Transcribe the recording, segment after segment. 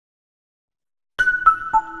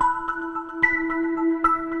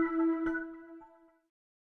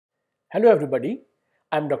Hello everybody,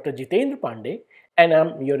 I am Dr. Jeetendra Pande and I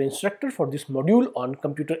am your instructor for this module on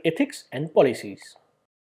computer ethics and policies.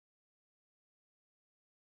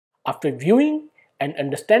 After viewing and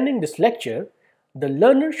understanding this lecture, the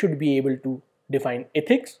learner should be able to define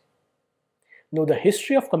ethics, know the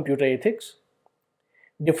history of computer ethics,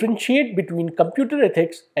 differentiate between computer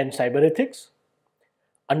ethics and cyber ethics,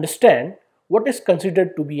 understand what is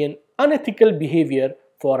considered to be an unethical behavior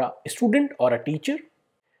for a student or a teacher,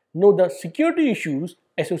 know the security issues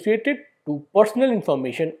associated to personal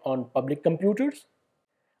information on public computers,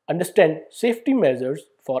 understand safety measures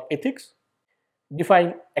for ethics,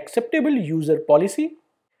 define acceptable user policy,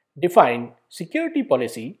 define security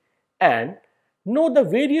policy, and know the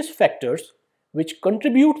various factors which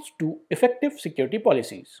contributes to effective security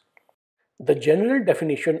policies. The general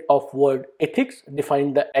definition of word ethics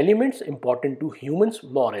defines the elements important to humans'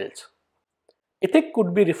 morals. Ethic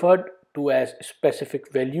could be referred to as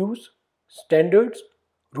specific values, standards,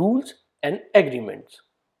 rules, and agreements.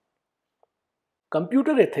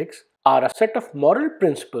 Computer ethics are a set of moral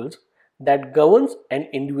principles that governs an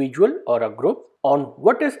individual or a group on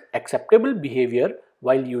what is acceptable behavior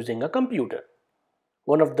while using a computer.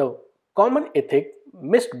 One of the common ethics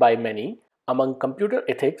missed by many among computer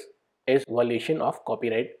ethics is violation of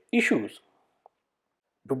copyright issues.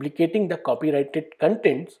 Duplicating the copyrighted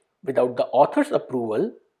contents without the author's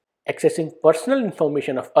approval, accessing personal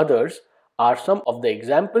information of others are some of the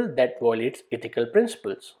examples that violates ethical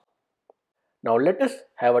principles. Now let us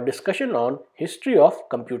have a discussion on history of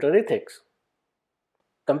computer ethics.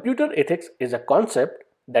 Computer ethics is a concept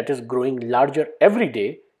that is growing larger every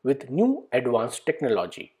day with new advanced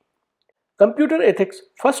technology. Computer ethics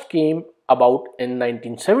first came about in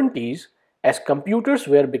 1970s as computers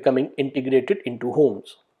were becoming integrated into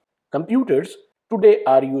homes. Computers today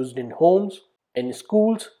are used in homes, in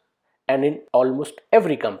schools, and in almost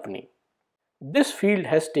every company. This field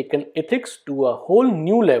has taken ethics to a whole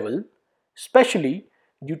new level, especially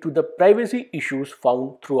due to the privacy issues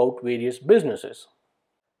found throughout various businesses.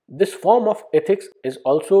 This form of ethics is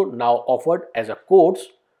also now offered as a course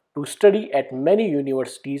to study at many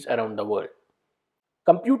universities around the world.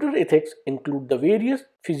 Computer ethics include the various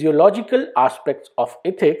physiological aspects of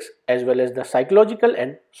ethics as well as the psychological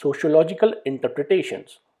and sociological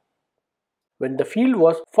interpretations. When the field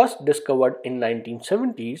was first discovered in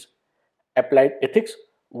 1970s, applied ethics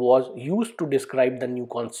was used to describe the new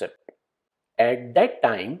concept. At that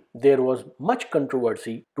time, there was much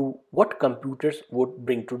controversy to what computers would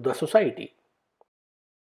bring to the society.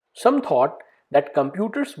 Some thought that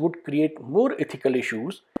computers would create more ethical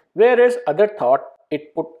issues, whereas others thought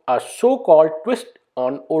it put a so-called twist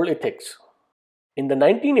on old ethics. In the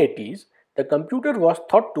 1980s, the computer was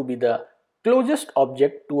thought to be the closest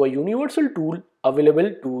object to a universal tool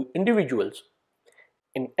available to individuals.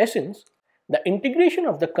 In essence, the integration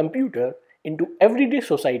of the computer into everyday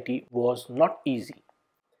society was not easy.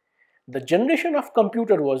 The generation of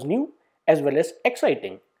computer was new as well as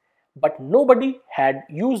exciting, but nobody had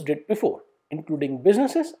used it before, including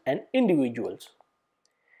businesses and individuals.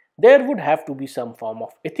 There would have to be some form of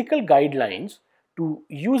ethical guidelines to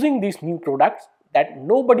using these new products that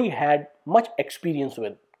nobody had much experience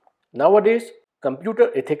with. Nowadays,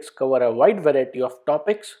 computer ethics cover a wide variety of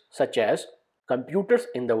topics such as computers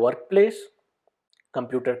in the workplace,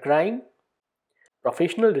 computer crime,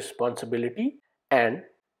 professional responsibility, and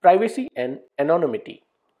privacy and anonymity.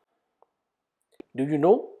 Do you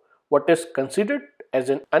know what is considered as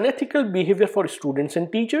an unethical behavior for students and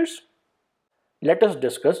teachers? Let us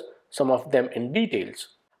discuss some of them in details.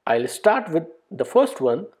 I'll start with the first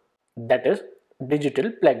one, that is digital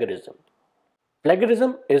plagiarism.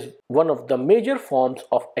 Plagiarism is one of the major forms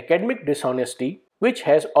of academic dishonesty which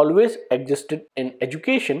has always existed in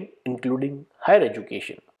education, including higher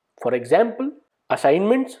education. For example,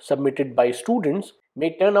 assignments submitted by students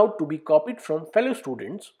may turn out to be copied from fellow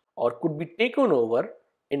students or could be taken over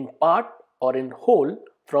in part or in whole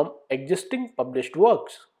from existing published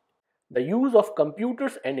works. The use of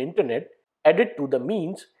computers and internet added to the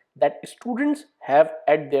means that students have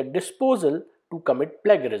at their disposal to commit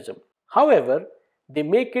plagiarism. However, they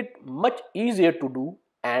make it much easier to do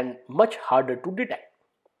and much harder to detect.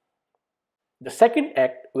 The second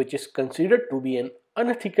act, which is considered to be an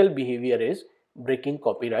unethical behavior, is breaking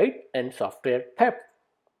copyright and software theft.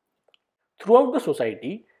 Throughout the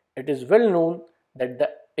society, it is well known that the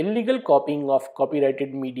illegal copying of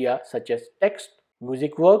copyrighted media such as text,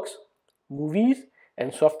 music works, movies,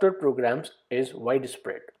 and software programs is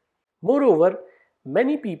widespread. Moreover,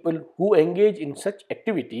 many people who engage in such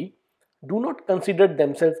activity do not consider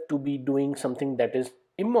themselves to be doing something that is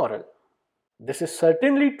immoral. This is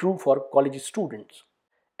certainly true for college students.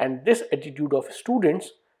 and this attitude of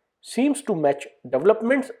students seems to match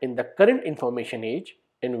developments in the current information age,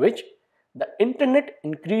 in which the internet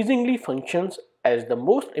increasingly functions as the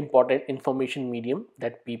most important information medium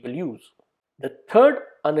that people use. The third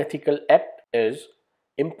unethical act is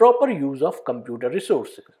improper use of computer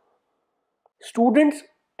resources. Students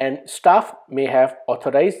and staff may have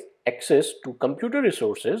authorized access to computer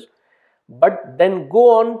resources but then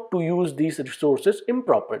go on to use these resources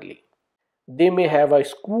improperly. They may have a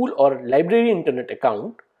school or library internet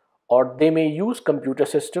account, or they may use computer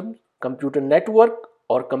systems, computer network,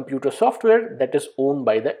 or computer software that is owned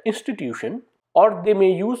by the institution, or they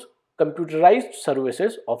may use computerized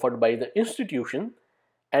services offered by the institution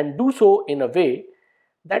and do so in a way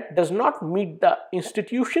that does not meet the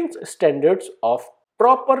institution's standards of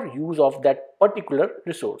proper use of that particular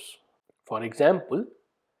resource. For example,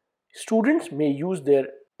 students may use their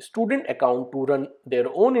student account to run their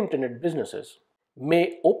own internet businesses,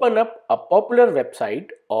 may open up a popular website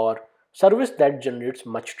or service that generates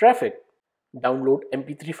much traffic, download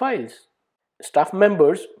MP3 files. Staff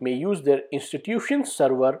members may use their institution's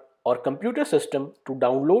server or computer system to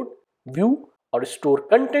download, view, or store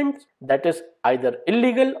content that is either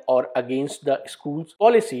illegal or against the school's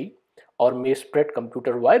policy, or may spread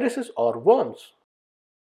computer viruses or worms.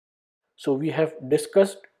 So we have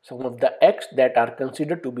discussed some of the acts that are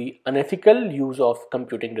considered to be unethical use of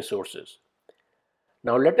computing resources.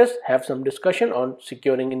 Now let us have some discussion on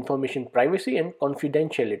securing information privacy and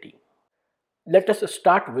confidentiality. Let us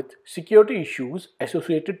start with security issues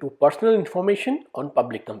associated to personal information on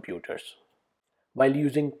public computers. While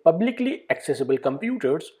using publicly accessible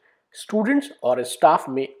computers, students or staff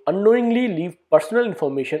may unknowingly leave personal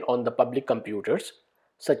information on the public computers,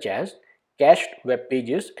 such as cached web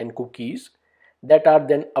pages and cookies that are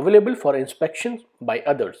then available for inspection by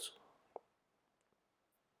others.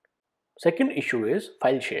 Second issue is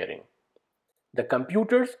file sharing. The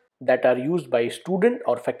computers that are used by a student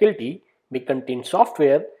or faculty may contain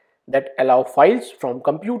software that allow files from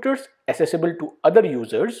computers accessible to other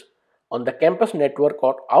users on the campus network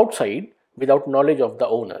or outside without knowledge of the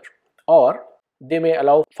owner. Or they may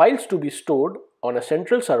allow files to be stored on a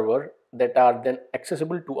central server that are then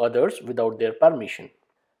accessible to others without their permission.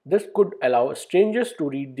 This could allow strangers to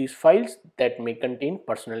read these files that may contain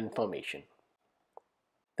personal information.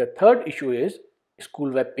 The third issue is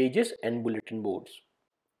school web pages and bulletin boards.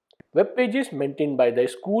 Web pages maintained by the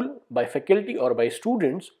school, by faculty, or by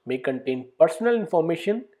students may contain personal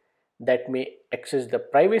information that may access the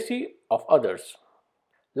privacy of others.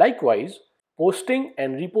 Likewise, posting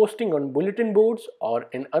and reposting on bulletin boards or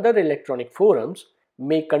in other electronic forums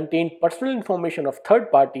may contain personal information of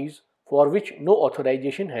third parties for which no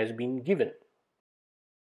authorization has been given.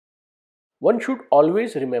 One should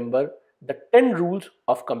always remember the 10 rules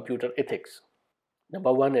of computer ethics.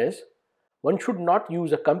 Number 1 is, one should not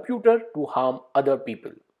use a computer to harm other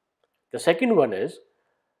people. The second one is,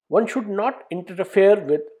 one should not interfere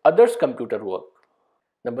with others' computer work.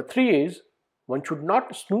 Number 3 is, one should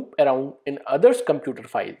not snoop around in others' computer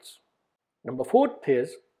files. Number 4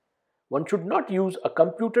 is, one should not use a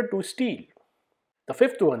computer to steal. The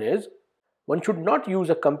fifth one is, one should not use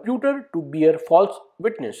a computer to bear false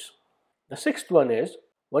witness. The sixth one is,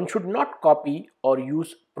 one should not copy or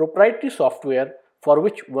use proprietary software for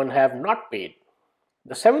which one have not paid.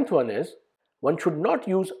 The seventh one is, one should not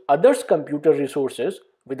use others' computer resources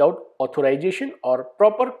without authorization or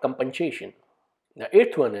proper compensation. The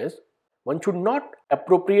eighth one is, one should not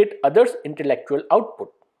appropriate others' intellectual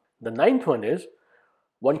output. The ninth one is,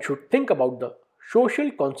 one should think about the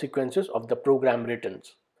social consequences of the program written.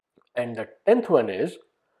 And the 10th one is,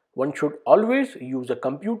 one should always use a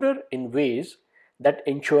computer in ways that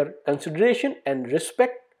ensure consideration and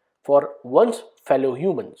respect for one's fellow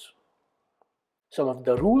humans. Some of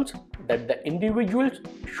the rules that the individuals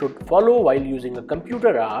should follow while using a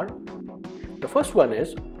computer are: the first one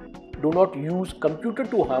is, do not use computer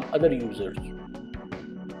to harm other users.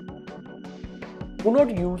 Do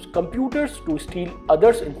not use computers to steal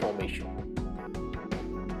others' information.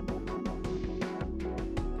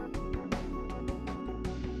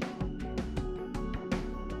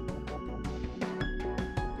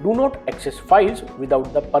 Do not access files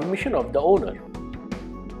without the permission of the owner.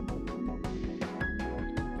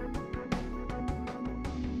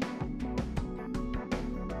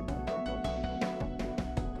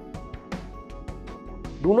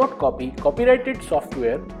 Do not copy copyrighted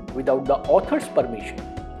software without the author's permission.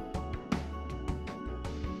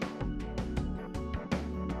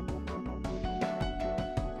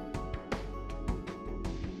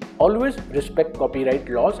 Always respect copyright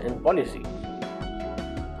laws and policies.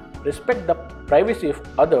 Respect the privacy of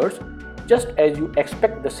others just as you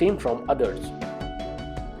expect the same from others.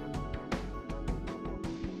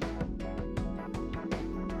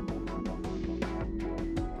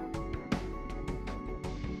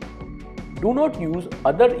 Do not use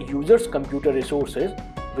other users' computer resources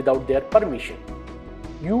without their permission.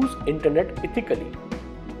 Use internet ethically.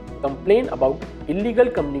 Complain about illegal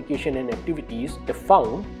communication and activities if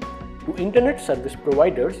found to internet service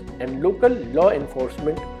providers and local law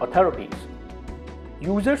enforcement authorities.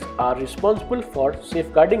 Users are responsible for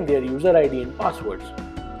safeguarding their user ID and passwords.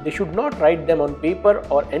 They should not write them on paper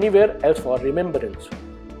or anywhere else for remembrance.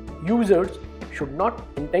 Users should not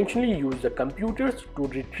intentionally use the computers to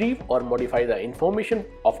retrieve or modify the information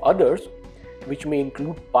of others, which may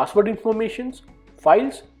include password informations,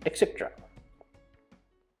 files, etc.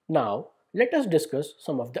 Now, let us discuss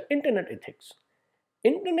some of the internet ethics.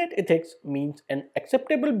 Internet ethics means an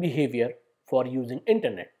acceptable behavior for using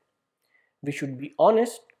internet. We should be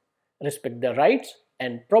honest, respect the rights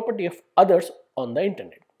and property of others on the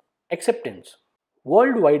internet. Acceptance.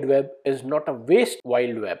 World Wide Web is not a waste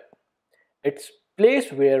wild web. It's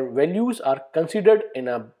place where values are considered in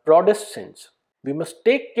a broadest sense. We must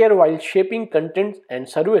take care while shaping content and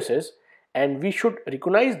services, and we should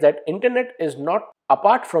recognize that internet is not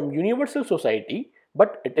apart from universal society,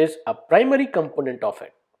 but it is a primary component of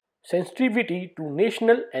it. Sensitivity to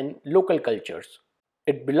national and local cultures.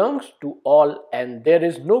 It belongs to all and there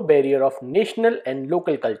is no barrier of national and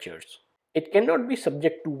local cultures. It cannot be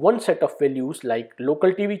subject to one set of values like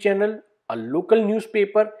local TV channel, a local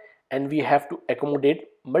newspaper, and we have to accommodate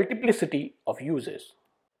multiplicity of uses.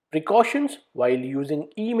 Precautions while using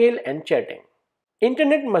email and chatting.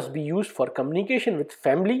 Internet must be used for communication with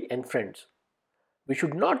family and friends. We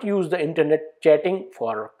should not use the internet chatting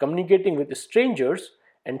for communicating with strangers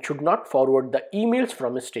and should not forward the emails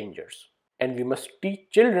from strangers. And we must teach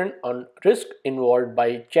children on risk involved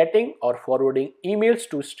by chatting or forwarding emails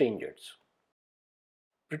to strangers.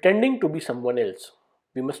 Pretending to be someone else.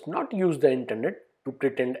 We must not use the internet to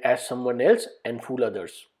pretend as someone else and fool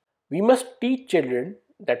others. We must teach children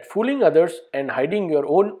that fooling others and hiding your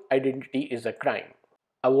own identity is a crime.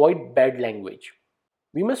 Avoid bad language.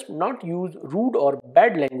 We must not use rude or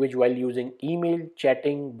bad language while using email,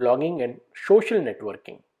 chatting, blogging, and social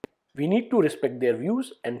networking. We need to respect their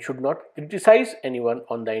views and should not criticize anyone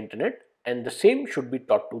on the internet, and the same should be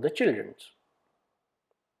taught to the children.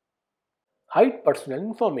 Hide personal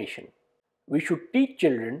information. We should teach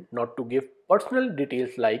children not to give personal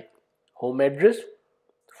details like home address,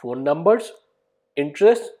 phone numbers,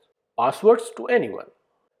 interests, passwords to anyone.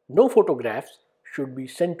 No photographs should be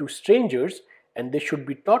sent to strangers, and they should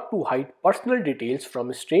be taught to hide personal details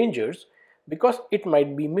from strangers because it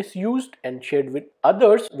might be misused and shared with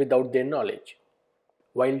others without their knowledge.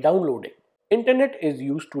 While downloading, internet is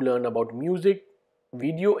used to learn about music,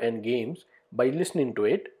 video and games by listening to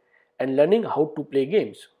it and learning how to play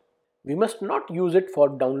games. We must not use it for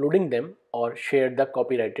downloading them or share the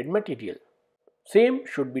copyrighted material. Same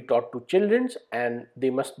should be taught to children, and they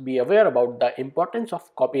must be aware about the importance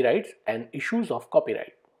of copyrights and issues of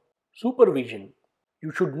copyright. Supervision.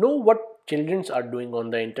 You should know what children are doing on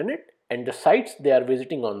the internet and the sites they are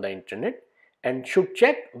visiting on the internet and should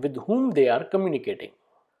check with whom they are communicating.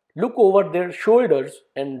 Look over their shoulders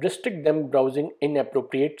and restrict them browsing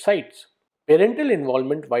inappropriate sites. Parental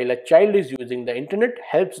involvement while a child is using the internet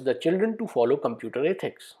helps the children to follow computer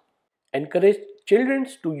ethics. Encourage children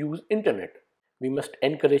to use internet. We must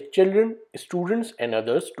encourage children, students and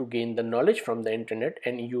others to gain the knowledge from the internet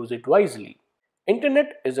and use it wisely.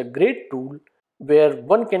 Internet is a great tool where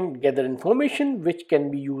one can gather information which can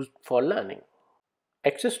be used for learning.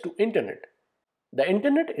 Access to internet. The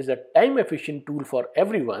internet is a time-efficient tool for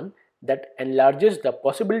everyone that enlarges the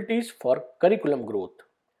possibilities for curriculum growth.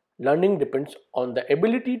 Learning depends on the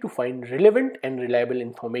ability to find relevant and reliable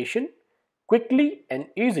information quickly and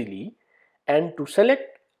easily, and to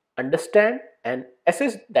select, understand, and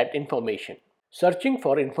assess that information. Searching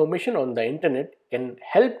for information on the internet can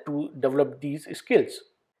help to develop these skills.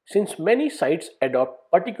 Since many sites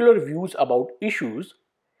adopt particular views about issues,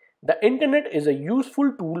 the internet is a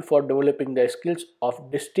useful tool for developing the skills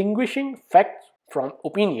of distinguishing facts from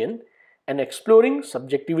opinion and exploring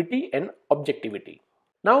subjectivity and objectivity.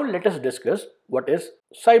 Now let us discuss what is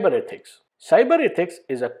cyber ethics. Cyber ethics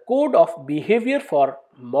is a code of behavior for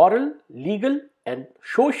moral, legal, and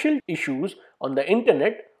social issues on the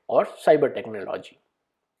internet or cyber technology.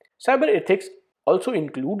 Cyber ethics also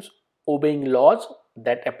includes obeying laws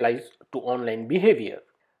that applies to online behavior.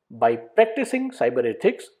 By practicing cyber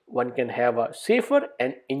ethics, one can have a safer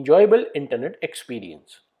and enjoyable internet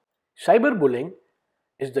experience. Cyberbullying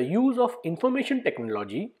is the use of information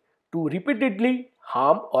technology to repeatedly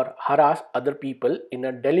harm or harass other people in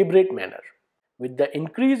a deliberate manner. With the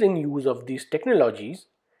increase in use of these technologies,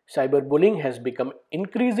 cyberbullying has become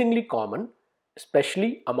increasingly common,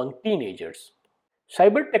 especially among teenagers.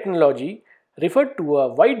 Cyber technology referred to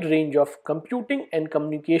a wide range of computing and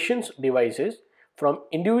communications devices, from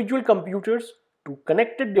individual computers to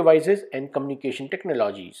connected devices and communication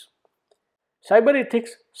technologies. Cyber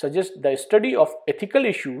ethics suggests the study of ethical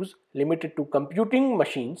issues limited to computing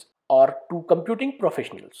machines or to computing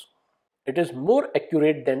professionals. It is more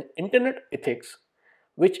accurate than Internet ethics,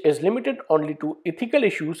 which is limited only to ethical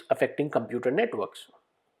issues affecting computer networks.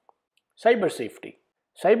 Cyber safety.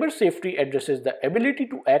 Cyber safety addresses the ability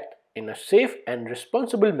to act in a safe and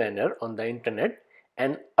responsible manner on the Internet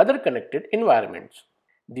and other connected environments.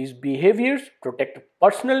 These behaviors protect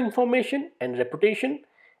personal information and reputation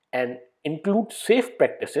and include safe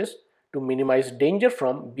practices to minimize danger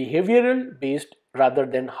from behavioral based rather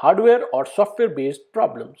than hardware or software based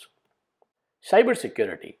problems.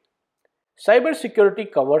 Cybersecurity.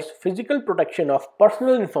 Cybersecurity covers physical protection of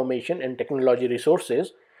personal information and technology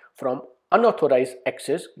resources from unauthorized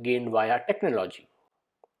access gained via technology.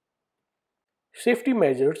 Safety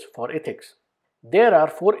measures for ethics. There are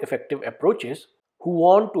four effective approaches who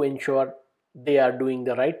want to ensure they are doing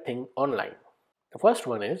the right thing online. The first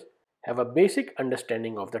one is have a basic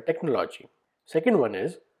understanding of the technology. Second one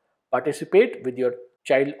is participate with your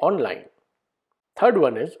child online. Third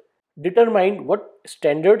one is determine what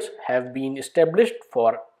standards have been established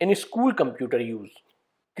for any school computer use.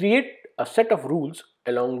 Create a set of rules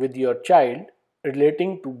along with your child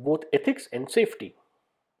relating to both ethics and safety.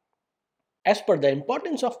 As per the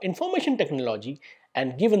importance of information technology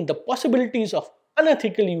and given the possibilities of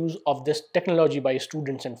unethical use of this technology by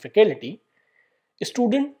students and faculty,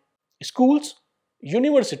 students, schools,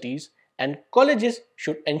 universities, and colleges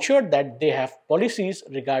should ensure that they have policies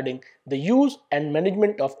regarding the use and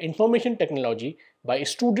management of information technology by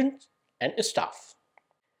students and staff.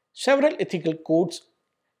 Several ethical codes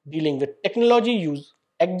dealing with technology use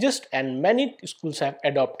exist, and many schools have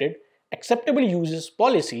adopted acceptable uses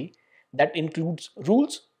policy that includes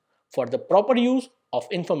rules for the proper use of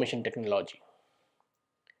information technology.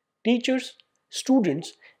 Teachers,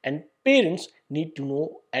 students, and parents need to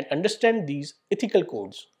know and understand these ethical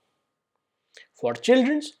codes. For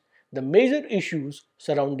children, the major issues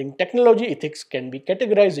surrounding technology ethics can be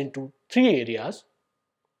categorized into three areas: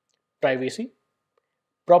 privacy,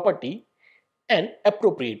 property, and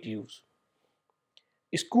appropriate use.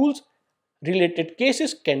 Schools related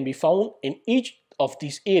cases can be found in each of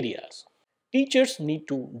these areas. Teachers need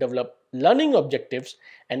to develop learning objectives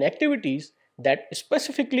and activities that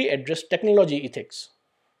specifically address technology ethics.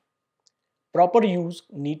 Proper use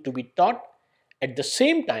need to be taught at the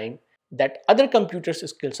same time that other computer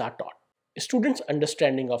skills are taught. Students'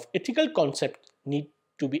 understanding of ethical concepts need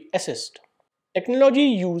to be assessed. Technology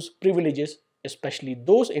use privileges, especially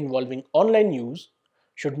those involving online use,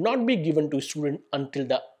 should not be given to students until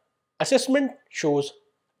the assessment shows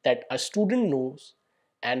that a student knows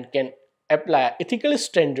and can apply ethical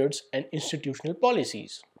standards and institutional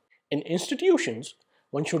policies. In institutions,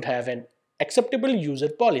 one should have an acceptable user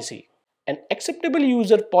policy. An acceptable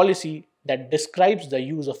user policy that describes the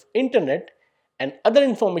use of internet and other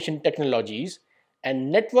information technologies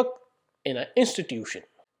and network in an institution.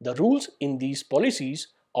 The rules in these policies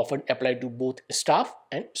often apply to both staff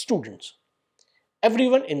and students.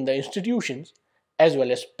 Everyone in the institutions as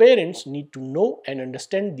well as parents need to know and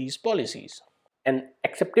understand these policies. An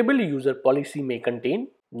acceptable user policy may contain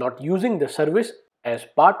not using the service as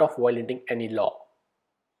part of violating any law,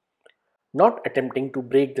 not attempting to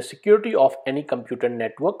break the security of any computer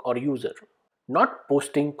network or user, not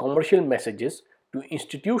posting commercial messages to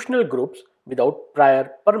institutional groups without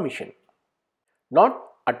prior permission, not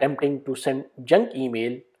attempting to send junk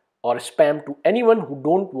email or spam to anyone who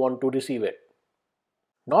don't want to receive it,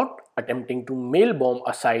 not attempting to mail bomb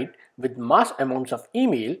a site with mass amounts of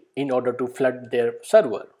email in order to flood their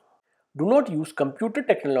server. Do not use computer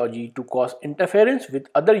technology to cause interference with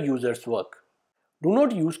other users' work. Do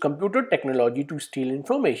not use computer technology to steal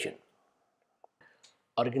information.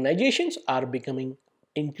 Organizations are becoming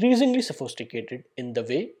increasingly sophisticated in the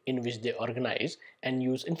way in which they organize and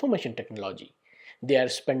use information technology. They are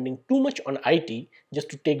spending too much on IT just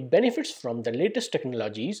to take benefits from the latest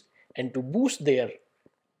technologies and to boost their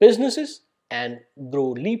businesses and grow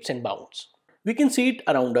leaps and bounds. We can see it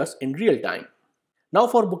around us in real time. Now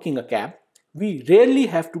for booking a cab, we rarely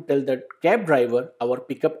have to tell the cab driver our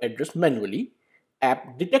pickup address manually.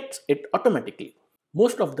 App detects it automatically.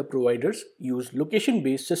 Most of the providers use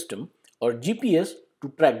location-based system or GPS to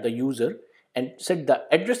track the user and set the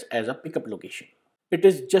address as a pickup location. It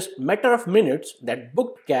is just matter of minutes that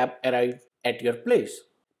booked cab arrive at your place.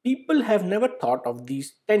 People have never thought of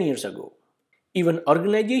these 10 years ago. Even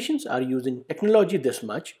organizations are using technology this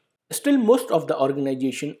much. Still, most of the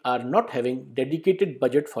organizations are not having dedicated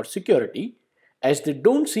budget for security as they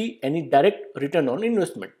don't see any direct return on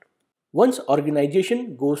investment. Once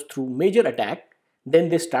organization goes through major attack, then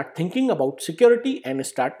they start thinking about security and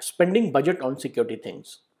start spending budget on security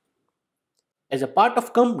things. As a part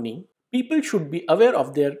of company, people should be aware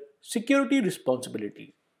of their security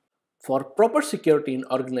responsibility. For proper security in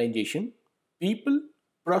organization, people,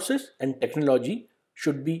 process and technology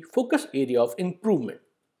should be focus area of improvement.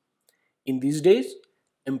 In these days,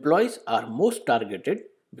 employees are most targeted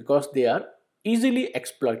because they are easily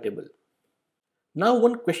exploitable. Now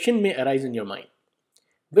one question may arise in your mind.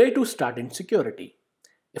 Where to start in security?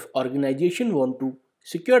 If organization want to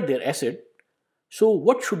secure their asset, so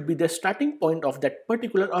what should be the starting point of that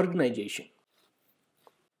particular organization?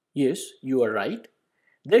 Yes, you are right.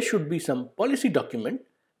 There should be some policy document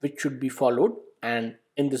which should be followed, and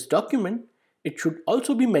in this document it should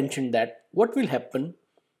also be mentioned that what will happen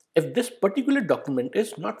if this particular document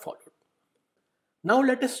is not followed. Now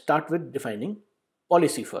let us start with defining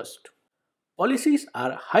policy first. Policies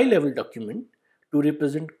are high level document to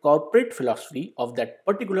represent corporate philosophy of that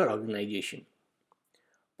particular organization.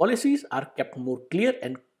 Policies are kept more clear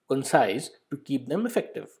and concise to keep them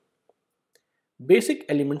effective. Basic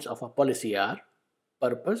elements of a policy are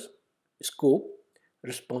purpose, scope,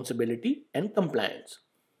 responsibility, and compliance.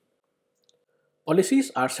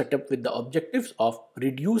 Policies are set up with the objectives of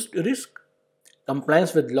reduced risk,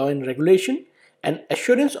 compliance with law and regulation, and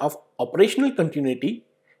assurance of operational continuity,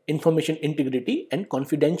 information integrity, and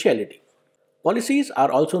confidentiality. Policies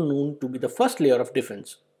are also known to be the first layer of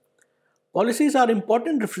defense. Policies are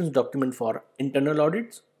important reference document for internal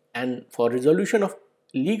audits and for resolution of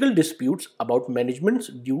legal disputes about management's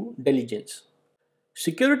due diligence.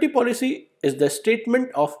 Security policy is the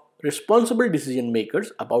statement of responsible decision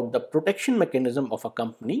makers about the protection mechanism of a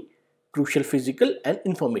company, crucial physical and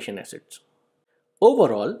information assets.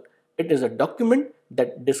 Overall, it is a document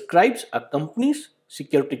that describes a company's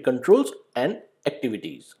security controls and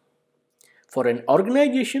activities. For an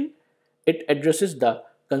organization, it addresses the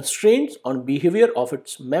constraints on behavior of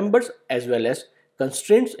its members as well as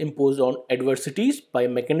constraints imposed on adversities by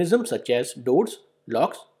mechanisms such as doors,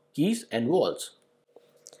 locks, keys, and walls.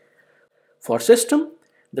 For system,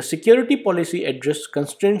 the security policy addresses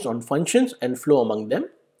constraints on functions and flow among them,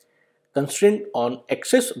 constraint on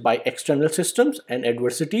access by external systems and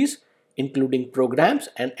adversities, including programs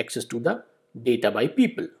and access to the data by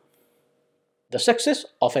people. The success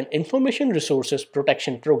of an information resources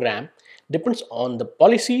protection program depends on the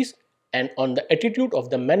policies and on the attitude of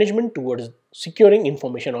the management towards securing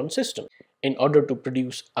information on systems. In order to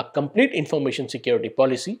produce a complete information security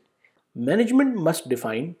policy, management must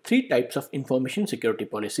define three types of information security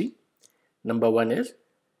policy. Number one is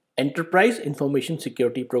Enterprise Information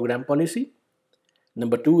Security Program Policy.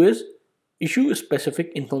 Number two is Issue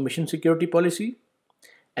Specific Information Security Policy.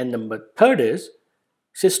 And number third is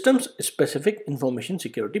Systems Specific Information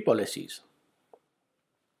Security Policies.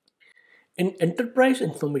 In Enterprise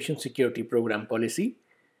Information Security Program Policy,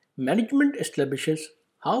 management establishes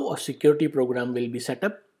how a security program will be set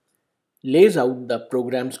up, lays out the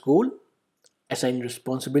program's goal, assigns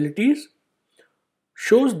responsibilities,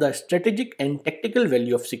 shows the strategic and tactical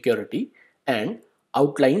value of security, and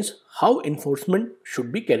outlines how enforcement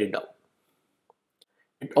should be carried out.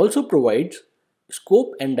 It also provides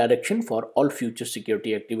scope and direction for all future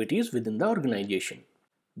security activities within the organization.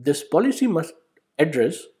 This policy must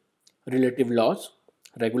address relative laws,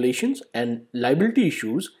 regulations, and liability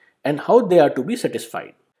issues and how they are to be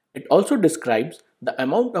satisfied. It also describes the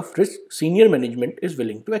amount of risk senior management is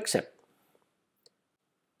willing to accept.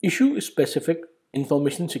 Issue-specific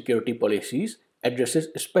information security policies addresses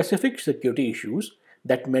specific security issues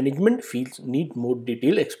that management feels need more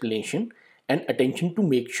detailed explanation and attention to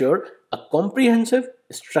make sure a comprehensive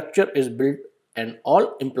structure is built and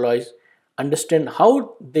all employees understand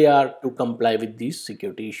how they are to comply with these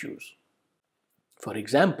security issues. For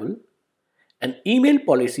example, an email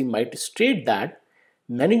policy might state that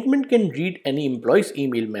management can read any employee's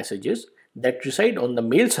email messages that reside on the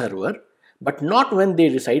mail server but not when they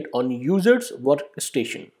reside on user's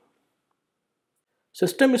workstation.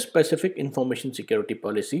 System-specific information security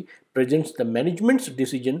policy presents the management's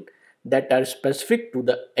decision that are specific to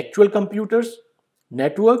the actual computers,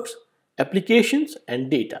 networks, applications, and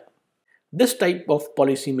data. This type of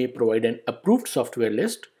policy may provide an approved software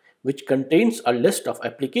list which contains a list of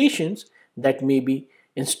applications that may be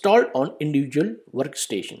installed on individual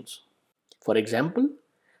workstations. For example,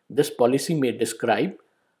 This policy may describe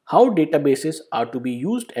how databases are to be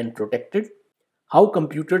used and protected, how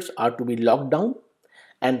computers are to be locked down,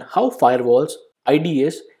 and how firewalls,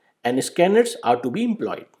 IDS, and scanners are to be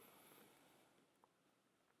employed.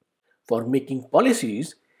 For making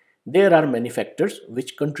policies, there are many factors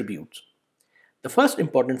which contribute. The first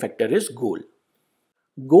important factor is goal.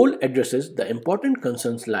 Goal addresses the important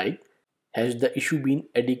concerns like: has the issue been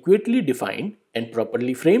adequately defined and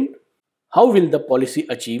properly framed? How will the policy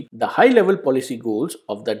achieve the high-level policy goals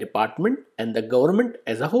of the department and the government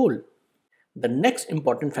as a whole? The next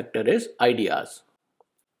important factor is ideas.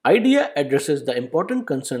 Idea addresses the important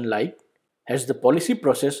concern like: has the policy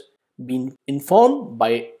process been informed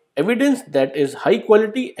by evidence that is high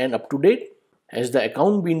quality and up to date? Has the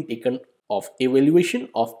account been taken of evaluation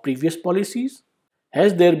of previous policies?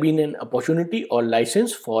 Has there been an opportunity or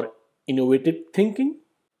license for innovative thinking?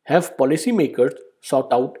 Have policymakers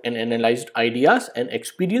sought out and analyzed ideas and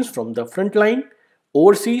experience from the frontline,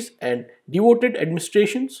 overseas, and devoted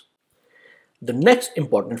administrations? The next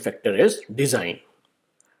important factor is design.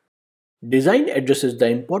 Design addresses the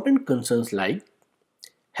important concerns like: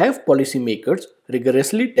 have policymakers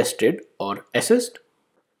rigorously tested or assessed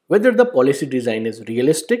whether the policy design is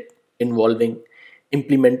realistic, involving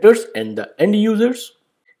implementers and the end users?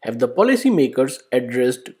 Have the policymakers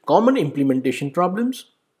addressed common implementation problems?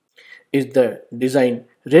 Is the design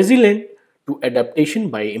resilient to adaptation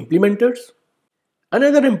by implementers?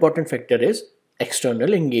 Another important factor is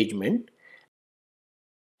external engagement,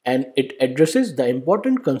 and it addresses the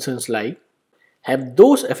important concerns like: have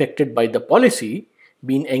those affected by the policy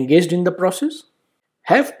been engaged in the process?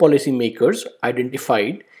 Have policymakers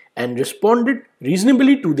identified and responded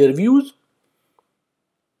reasonably to their views?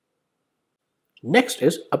 Next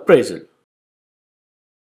is appraisal.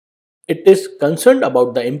 It is concerned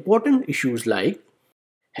about the important issues like: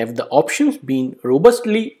 have the options been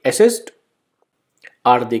robustly assessed?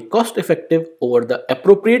 Are they cost effective over the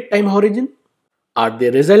appropriate time horizon? Are they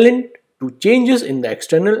resilient to changes in the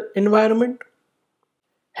external environment?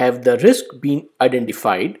 Have the risk been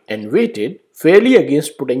identified and weighted fairly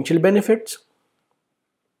against potential benefits?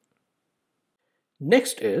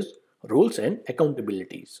 Next is roles and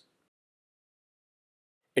accountabilities.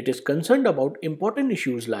 It is concerned about important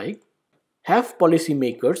issues like: have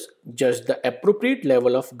policymakers judged the appropriate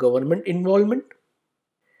level of government involvement?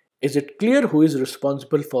 Is it clear who is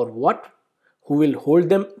responsible for what, who will hold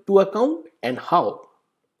them to account, and how?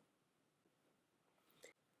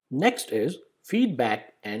 Next is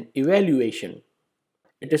feedback and evaluation.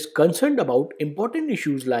 It is concerned about important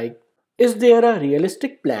issues like: is there a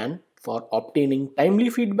realistic plan for obtaining timely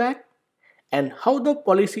feedback, and how the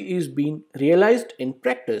policy is being realized in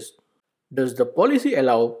practice? Does the policy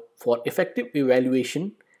allow for effective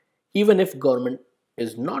evaluation even if government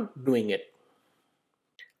is not doing it?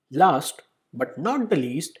 Last but not the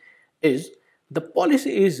least is the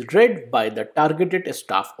policy is read by the targeted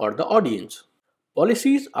staff or the audience.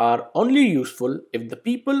 Policies are only useful if the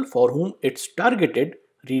people for whom it's targeted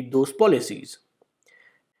read those policies.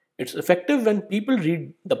 It's effective when people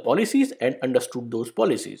read the policies and understood those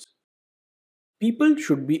policies. People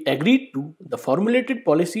should be agreed to the formulated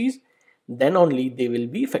policies, then only they will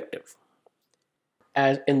be effective.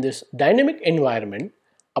 As in this dynamic environment,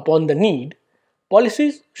 upon the need,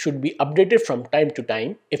 policies should be updated from time to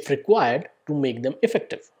time if required to make them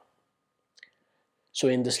effective. So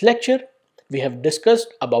in this lecture, we have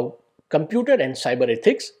discussed about computer and cyber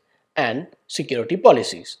ethics and security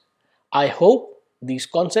policies. I hope these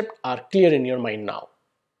concepts are clear in your mind now.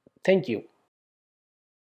 Thank you.